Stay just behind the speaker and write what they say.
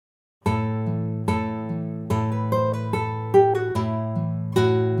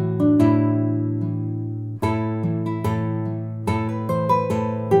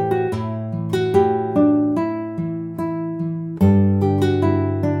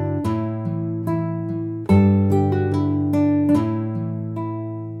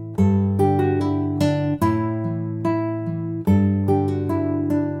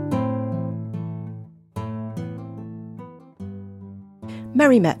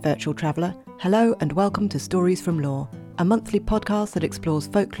Merry met, virtual traveller. Hello and welcome to Stories from Lore, a monthly podcast that explores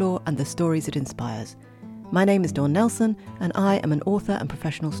folklore and the stories it inspires. My name is Dawn Nelson and I am an author and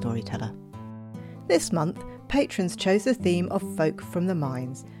professional storyteller. This month, patrons chose the theme of folk from the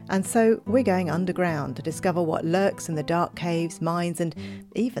mines, and so we're going underground to discover what lurks in the dark caves, mines and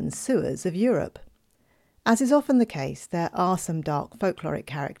even sewers of Europe. As is often the case, there are some dark folkloric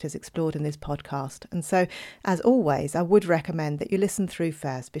characters explored in this podcast, and so, as always, I would recommend that you listen through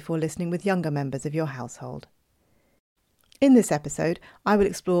first before listening with younger members of your household. In this episode, I will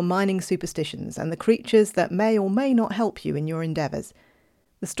explore mining superstitions and the creatures that may or may not help you in your endeavours.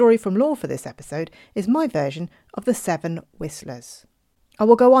 The story from lore for this episode is my version of the Seven Whistlers. I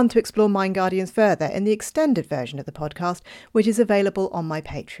will go on to explore Mine Guardians further in the extended version of the podcast, which is available on my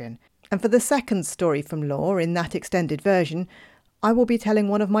Patreon. And for the second story from lore in that extended version, I will be telling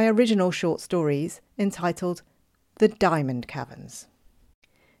one of my original short stories entitled The Diamond Caverns.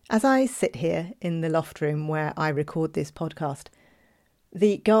 As I sit here in the loft room where I record this podcast,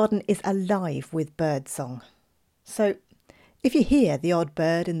 the garden is alive with bird song. So if you hear the odd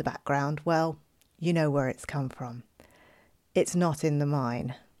bird in the background, well, you know where it's come from. It's not in the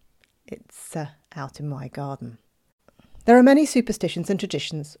mine. It's out in my garden. There are many superstitions and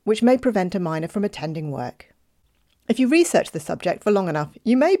traditions which may prevent a miner from attending work. If you research the subject for long enough,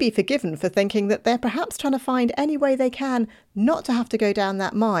 you may be forgiven for thinking that they're perhaps trying to find any way they can not to have to go down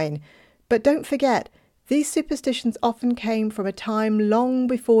that mine. But don't forget, these superstitions often came from a time long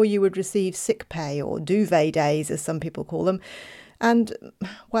before you would receive sick pay or duvet days, as some people call them. And,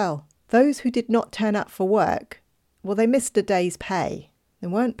 well, those who did not turn up for work, well, they missed a day's pay. They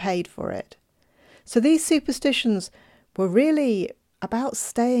weren't paid for it. So these superstitions were really about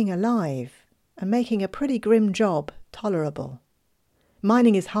staying alive and making a pretty grim job tolerable.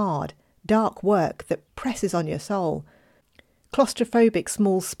 Mining is hard, dark work that presses on your soul. Claustrophobic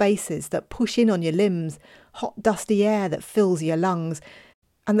small spaces that push in on your limbs, hot dusty air that fills your lungs,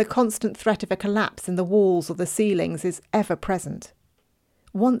 and the constant threat of a collapse in the walls or the ceilings is ever present.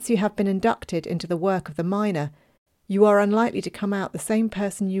 Once you have been inducted into the work of the miner, you are unlikely to come out the same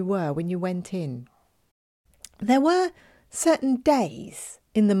person you were when you went in. There were certain days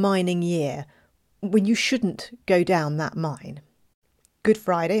in the mining year when you shouldn't go down that mine. Good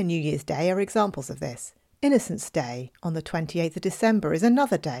Friday and New Year's Day are examples of this. Innocents' Day on the 28th of December is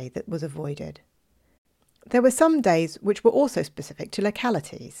another day that was avoided. There were some days which were also specific to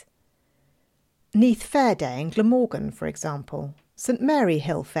localities. Neath Fair Day in Glamorgan, for example, St Mary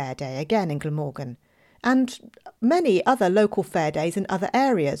Hill Fair Day again in Glamorgan, and many other local fair days in other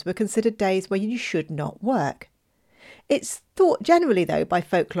areas were considered days where you should not work. It's thought generally, though, by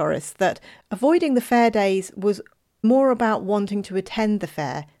folklorists that avoiding the fair days was more about wanting to attend the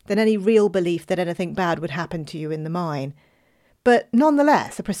fair than any real belief that anything bad would happen to you in the mine. But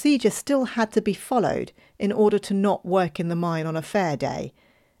nonetheless, a procedure still had to be followed in order to not work in the mine on a fair day.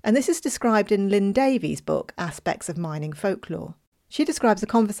 And this is described in Lynn Davies' book, Aspects of Mining Folklore. She describes a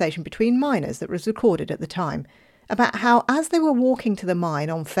conversation between miners that was recorded at the time about how, as they were walking to the mine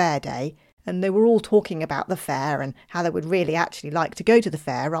on fair day, and they were all talking about the fair and how they would really actually like to go to the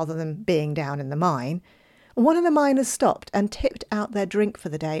fair rather than being down in the mine, one of the miners stopped and tipped out their drink for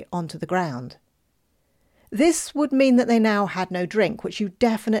the day onto the ground. This would mean that they now had no drink, which you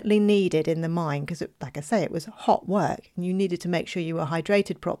definitely needed in the mine because, like I say, it was hot work and you needed to make sure you were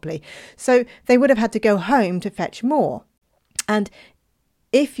hydrated properly. So they would have had to go home to fetch more. And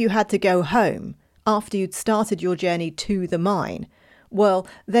if you had to go home after you'd started your journey to the mine, well,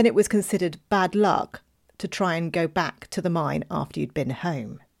 then it was considered bad luck to try and go back to the mine after you'd been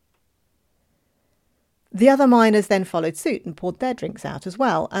home. The other miners then followed suit and poured their drinks out as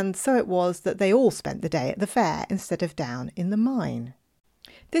well, and so it was that they all spent the day at the fair instead of down in the mine.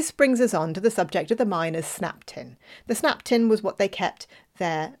 This brings us on to the subject of the miners' snap tin. The snap tin was what they kept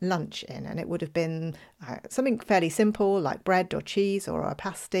their lunch in, and it would have been something fairly simple like bread or cheese or a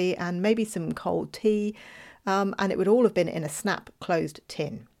pasty and maybe some cold tea, and it would all have been in a snap-closed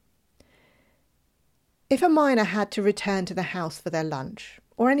tin. If a miner had to return to the house for their lunch,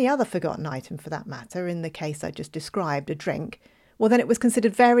 or any other forgotten item for that matter, in the case I just described, a drink, well then it was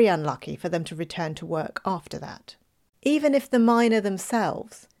considered very unlucky for them to return to work after that. Even if the miner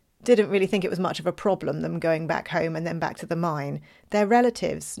themselves didn't really think it was much of a problem, them going back home and then back to the mine, their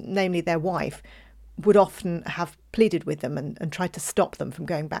relatives, namely their wife, would often have pleaded with them and tried to stop them from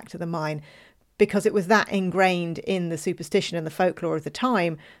going back to the mine, because it was that ingrained in the superstition and the folklore of the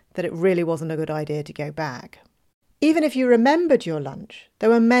time that it really wasn't a good idea to go back. Even if you remembered your lunch, there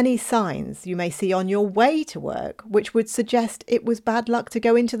were many signs you may see on your way to work which would suggest it was bad luck to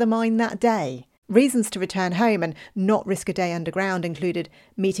go into the mine that day. Reasons to return home and not risk a day underground included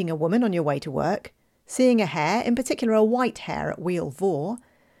meeting a woman on your way to work, seeing a hare, in particular a white hare at Wheal Vor,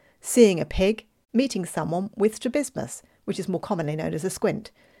 seeing a pig, meeting someone with strabismus, which is more commonly known as a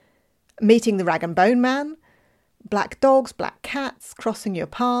squint, meeting the rag and bone man, black dogs, black cats crossing your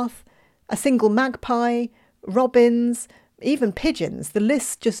path, a single magpie, robins, even pigeons. The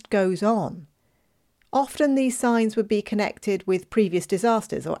list just goes on. Often these signs would be connected with previous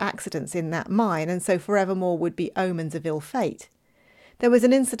disasters or accidents in that mine, and so forevermore would be omens of ill fate. There was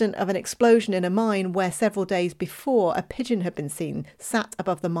an incident of an explosion in a mine where several days before a pigeon had been seen sat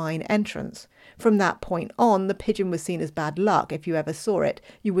above the mine entrance. From that point on, the pigeon was seen as bad luck. If you ever saw it,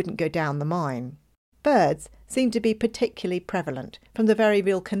 you wouldn't go down the mine. Birds seem to be particularly prevalent, from the very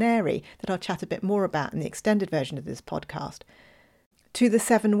real canary that I'll chat a bit more about in the extended version of this podcast, to the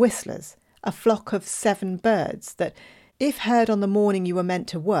seven whistlers, a flock of 7 birds that, if heard on the morning you were meant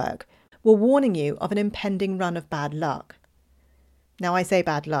to work, were warning you of an impending run of bad luck. Now, I say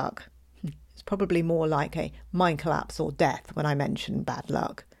bad luck. It's probably more like a mine collapse or death when I mention bad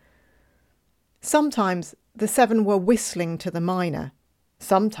luck. Sometimes the 7 were whistling to the miner.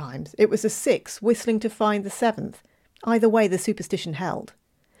 Sometimes it was the 6 whistling to find the 7th. Either way, the superstition held.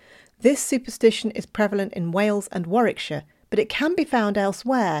 This superstition is prevalent in Wales and Warwickshire, but it can be found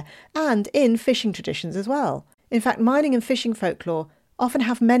elsewhere and in fishing traditions as well. In fact, mining and fishing folklore often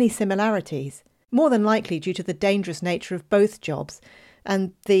have many similarities, more than likely due to the dangerous nature of both jobs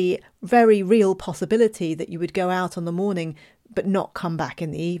and the very real possibility that you would go out on the morning but not come back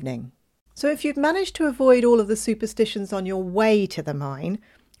in the evening. So if you'd managed to avoid all of the superstitions on your way to the mine,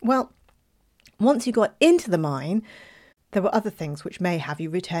 well, once you got into the mine, there were other things which may have you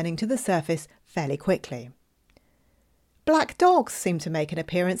returning to the surface fairly quickly. Black dogs seem to make an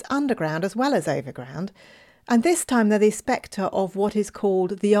appearance underground as well as overground, and this time they're the spectre of what is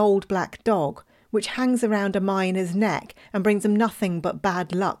called the old black dog, which hangs around a miner's neck and brings them nothing but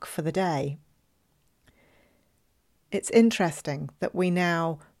bad luck for the day. It's interesting that we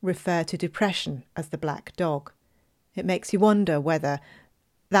now refer to depression as the black dog. It makes you wonder whether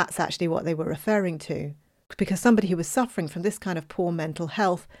that's actually what they were referring to, because somebody who was suffering from this kind of poor mental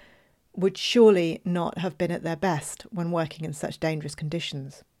health would surely not have been at their best when working in such dangerous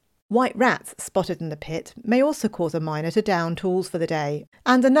conditions. White rats spotted in the pit may also cause a miner to down tools for the day.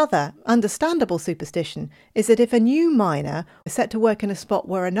 And another understandable superstition is that if a new miner was set to work in a spot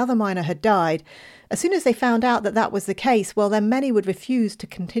where another miner had died, as soon as they found out that that was the case, well, then many would refuse to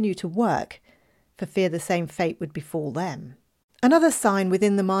continue to work for fear the same fate would befall them. Another sign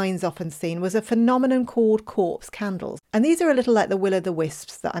within the mines often seen was a phenomenon called corpse candles, and these are a little like the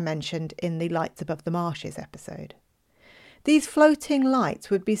will-o'-the-wisps that I mentioned in the Lights Above the Marshes episode. These floating lights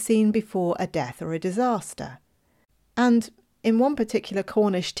would be seen before a death or a disaster. And in one particular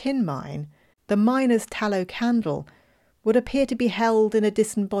Cornish tin mine, the miner's tallow candle would appear to be held in a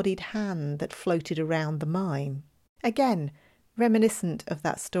disembodied hand that floated around the mine. Again, reminiscent of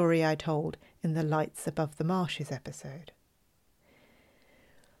that story I told in the Lights Above the Marshes episode.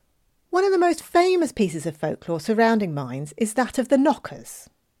 One of the most famous pieces of folklore surrounding mines is that of the knockers.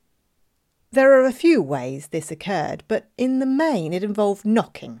 There are a few ways this occurred, but in the main it involved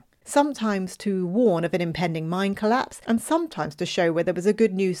knocking, sometimes to warn of an impending mine collapse and sometimes to show where there was a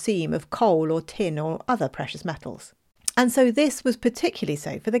good new seam of coal or tin or other precious metals. And so this was particularly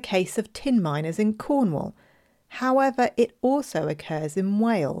so for the case of tin miners in Cornwall. However, it also occurs in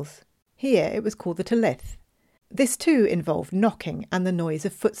Wales. Here it was called the Tylwyth. This too involved knocking and the noise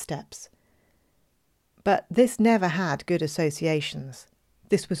of footsteps. But this never had good associations.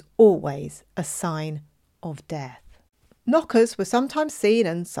 This was always a sign of death. Knockers were sometimes seen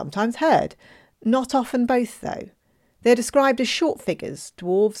and sometimes heard, not often both though. They're described as short figures,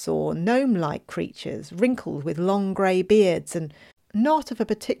 dwarves or gnome-like creatures, wrinkled with long grey beards and not of a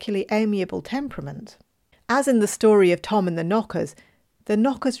particularly amiable temperament. As in the story of Tom and the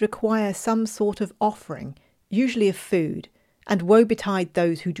Knockers require some sort of offering, usually of food, and woe betide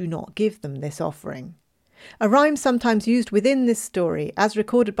those who do not give them this offering. A rhyme sometimes used within this story, as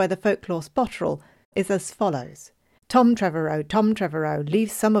recorded by the folklore Spotterel, is as follows. Tom Trevorrow,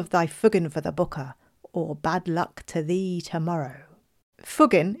 leave some of thy fuggin for the booker, or bad luck to thee tomorrow.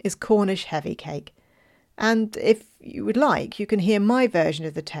 Fuggin is Cornish heavy cake, and if you would like, you can hear my version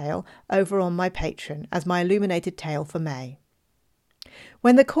of the tale over on my Patreon as my illuminated tale for May.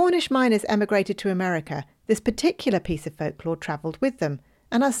 When the Cornish miners emigrated to America, this particular piece of folklore travelled with them,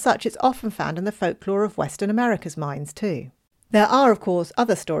 and as such it's often found in the folklore of Western America's mines too. There are, of course,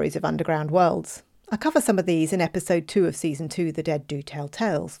 other stories of underground worlds. I cover some of these in episode 2 of season 2, The Dead Do Tell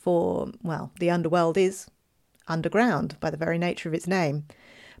Tales, for, well, the underworld is underground by the very nature of its name.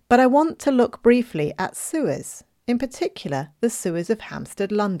 But I want to look briefly at sewers, in particular the sewers of Hampstead,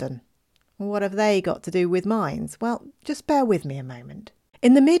 London. What have they got to do with mines? Well, just bear with me a moment.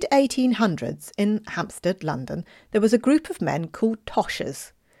 In the mid-1800s in Hampstead, London, there was a group of men called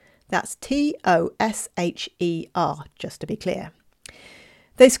Toshers. That's Tosher, just to be clear.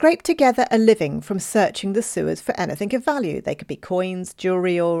 They scraped together a living from searching the sewers for anything of value. They could be coins,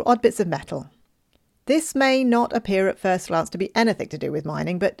 jewellery or odd bits of metal. This may not appear at first glance to be anything to do with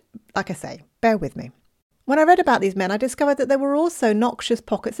mining, but like I say, bear with me. When I read about these men, I discovered that there were also noxious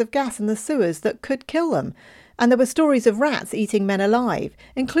pockets of gas in the sewers that could kill them. And there were stories of rats eating men alive,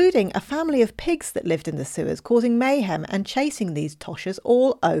 including a family of pigs that lived in the sewers, causing mayhem and chasing these Toshers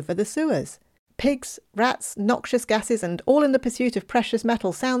all over the sewers. Pigs, rats, noxious gases, and all in the pursuit of precious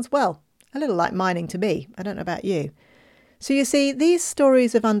metal sounds, well, a little like mining to me. I don't know about you. So you see, these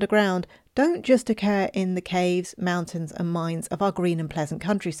stories of underground don't just occur in the caves, mountains and mines of our green and pleasant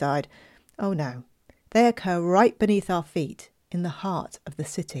countryside. Oh no, they occur right beneath our feet, in the heart of the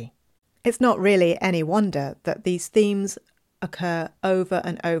city. It's not really any wonder that these themes occur over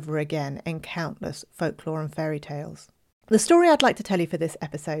and over again in countless folklore and fairy tales. The story I'd like to tell you for this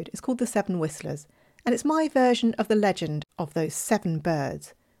episode is called The Seven Whistlers, and it's my version of the legend of those 7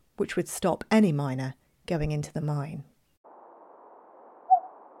 birds, which would stop any miner going into the mine.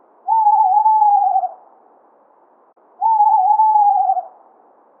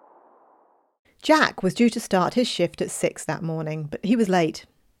 Jack was due to start his shift at 6 that morning, but he was late.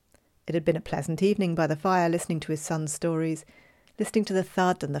 It had been a pleasant evening by the fire, listening to his son's stories, listening to the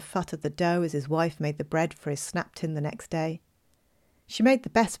thud and the fut of the dough as his wife made the bread for his snap tin the next day. She made the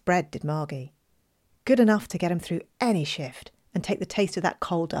best bread, did Margie. Good enough to get him through any shift and take the taste of that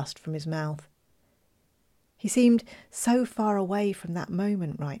coal dust from his mouth. He seemed so far away from that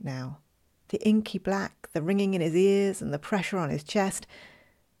moment right now. The inky black, the ringing in his ears and the pressure on his chest.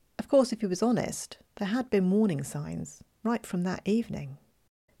 Of course, if he was honest, there had been warning signs right from that evening.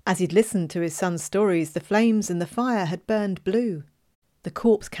 As he'd listened to his son's stories, the flames in the fire had burned blue. The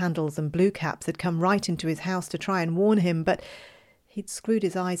corpse candles and blue caps had come right into his house to try and warn him, but he'd screwed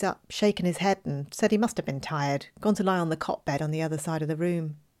his eyes up, shaken his head and said he must have been tired, gone to lie on the cot bed on the other side of the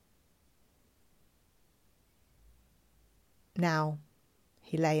room. Now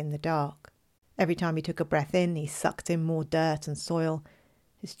he lay in the dark. Every time he took a breath in, he sucked in more dirt and soil.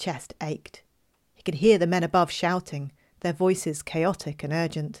 His chest ached. He could hear the men above shouting, their voices chaotic and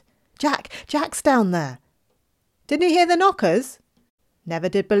urgent. "Jack! Jack's down there!" "Didn't you hear the knockers?" "Never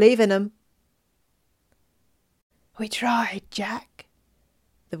did believe in 'em." "We tried, Jack."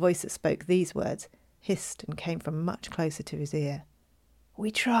 The voice that spoke these words hissed and came from much closer to his ear.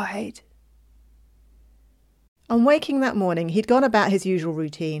 "We tried." On waking that morning, he'd gone about his usual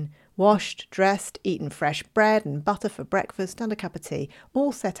routine, washed, dressed, eaten fresh bread and butter for breakfast and a cup of tea,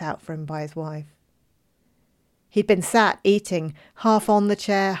 all set out for him by his wife. He'd been sat eating, half on the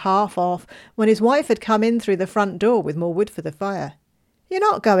chair, half off, when his wife had come in through the front door with more wood for the fire. "You're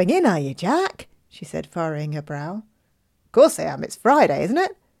not going in, are you, Jack?" she said, furrowing her brow. "Of course I am. It's Friday, isn't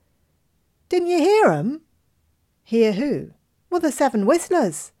it?" "Didn't you hear 'em?" "Hear who?" "Well, the 7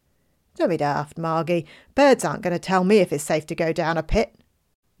 whistlers." "Don't be daft, Margie. Birds aren't going to tell me if it's safe to go down a pit."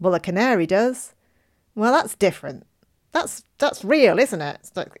 "Well, a canary does." "Well, that's different. That's real, isn't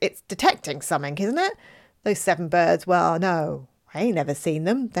it? It's detecting something, isn't it? Those 7 birds, well, no, I ain't never seen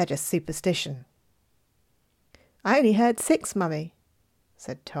them. They're just superstition." "I only heard 6, Mummy,"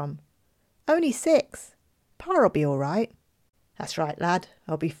 said Tom. "Only 6. Pa'll be all right." "That's right, lad.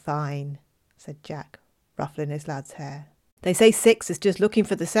 I'll be fine," said Jack, ruffling his lad's hair. "They say 6 is just looking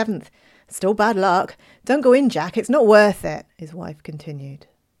for the 7th. Still bad luck. Don't go in, Jack. It's not worth it," his wife continued.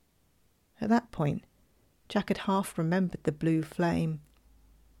 At that point, Jack had half remembered the blue flame.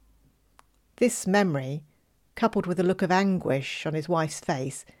 This memory, coupled with a look of anguish on his wife's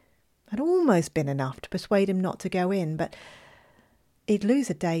face, had almost been enough to persuade him not to go in, but he'd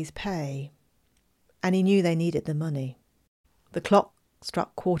lose a day's pay, and he knew they needed the money. The clock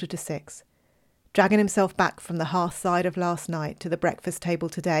struck 6:15. Dragging himself back from the hearth side of last night to the breakfast table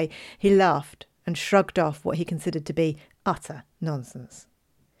today, he laughed and shrugged off what he considered to be utter nonsense.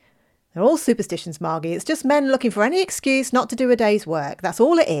 "They're all superstitions, Margie. It's just men looking for any excuse not to do a day's work. That's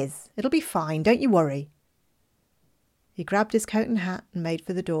all it is. It'll be fine, don't you worry." He grabbed his coat and hat and made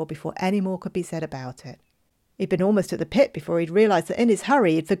for the door before any more could be said about it. He'd been almost at the pit before he'd realised that in his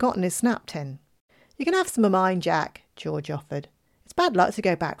hurry he'd forgotten his snap tin. "You can have some of mine, Jack," George offered. "It's bad luck to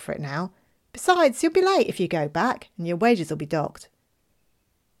go back for it now. Besides, you'll be late if you go back, and your wages will be docked."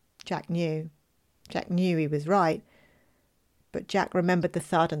 Jack knew he was right. But Jack remembered the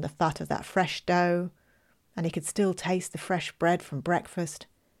thud and the fut of that fresh dough, and he could still taste the fresh bread from breakfast.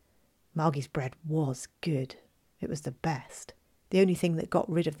 Margie's bread was good. It was the best. The only thing that got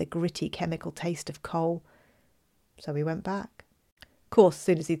rid of the gritty chemical taste of coal. So we went back. Of course, as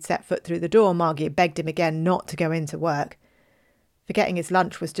soon as he'd set foot through the door, Margie begged him again not to go into work. Forgetting his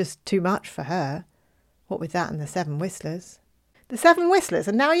lunch was just too much for her. What with that and the 7 Whistlers. The 7 Whistlers,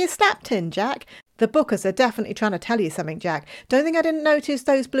 and now you're snapped in, Jack. The bookers are definitely trying to tell you something, Jack. Don't think I didn't notice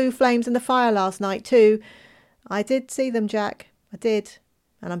those blue flames in the fire last night too. I did see them, Jack. I did.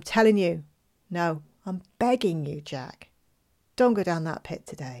 And I'm telling you, no, I'm begging you, Jack. Don't go down that pit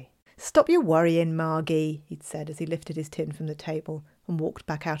today. Stop your worrying, Margie, he'd said as he lifted his tin from the table and walked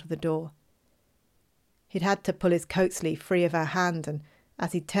back out of the door. He'd had to pull his coat sleeve free of her hand, and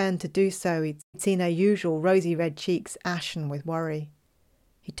as he turned to do so, he'd seen her usual rosy red cheeks ashen with worry.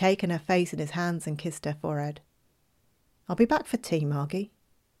 He'd taken her face in his hands and kissed her forehead. I'll be back for tea, Margie.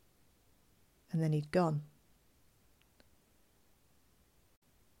 And then he'd gone.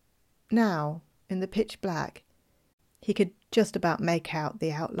 Now, in the pitch black, he could just about make out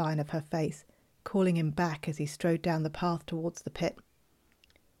the outline of her face, calling him back as he strode down the path towards the pit.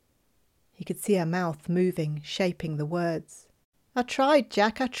 He could see her mouth moving, shaping the words. I tried,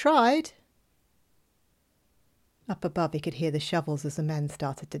 Jack, I tried. Up above he could hear the shovels as the men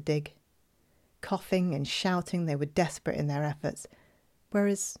started to dig. Coughing and shouting, they were desperate in their efforts,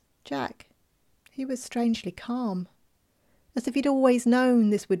 whereas Jack, he was strangely calm, as if he'd always known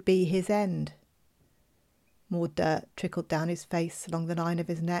this would be his end. More dirt trickled down his face, along the line of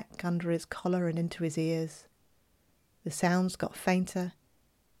his neck, under his collar and into his ears. The sounds got fainter,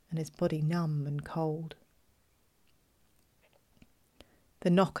 and his body numb and cold. The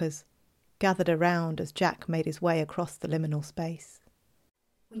knockers gathered around as Jack made his way across the liminal space.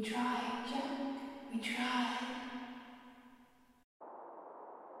 We tried, Jack, we tried.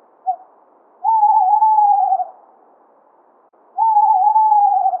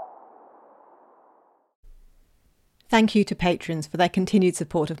 Thank you to patrons for their continued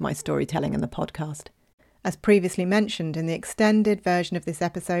support of my storytelling and the podcast. As previously mentioned in the extended version of this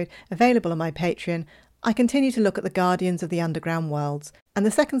episode available on my Patreon, I continue to look at the Guardians of the Underground Worlds, and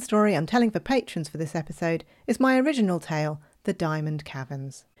the second story I'm telling for patrons for this episode is my original tale, The Diamond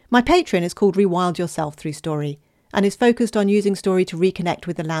Caverns. My Patreon is called Rewild Yourself Through Story, and is focused on using story to reconnect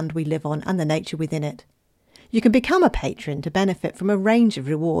with the land we live on and the nature within it. You can become a patron to benefit from a range of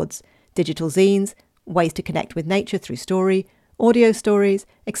rewards: digital zines, ways to connect with nature through story, audio stories,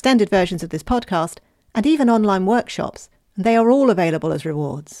 extended versions of this podcast, and even online workshops, and they are all available as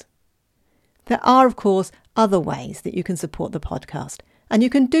rewards. There are, of course, other ways that you can support the podcast, and you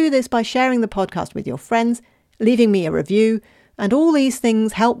can do this by sharing the podcast with your friends, leaving me a review, and all these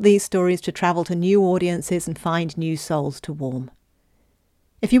things help these stories to travel to new audiences and find new souls to warm.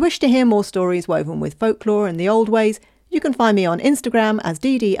 If you wish to hear more stories woven with folklore and the old ways, you can find me on Instagram as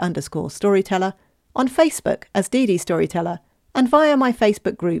dd_storyteller, on Facebook as DD Storyteller, and via my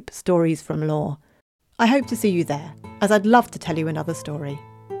Facebook group Stories from Lore. I hope to see you there, as I'd love to tell you another story.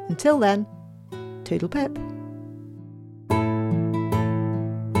 Until then, toodle pip.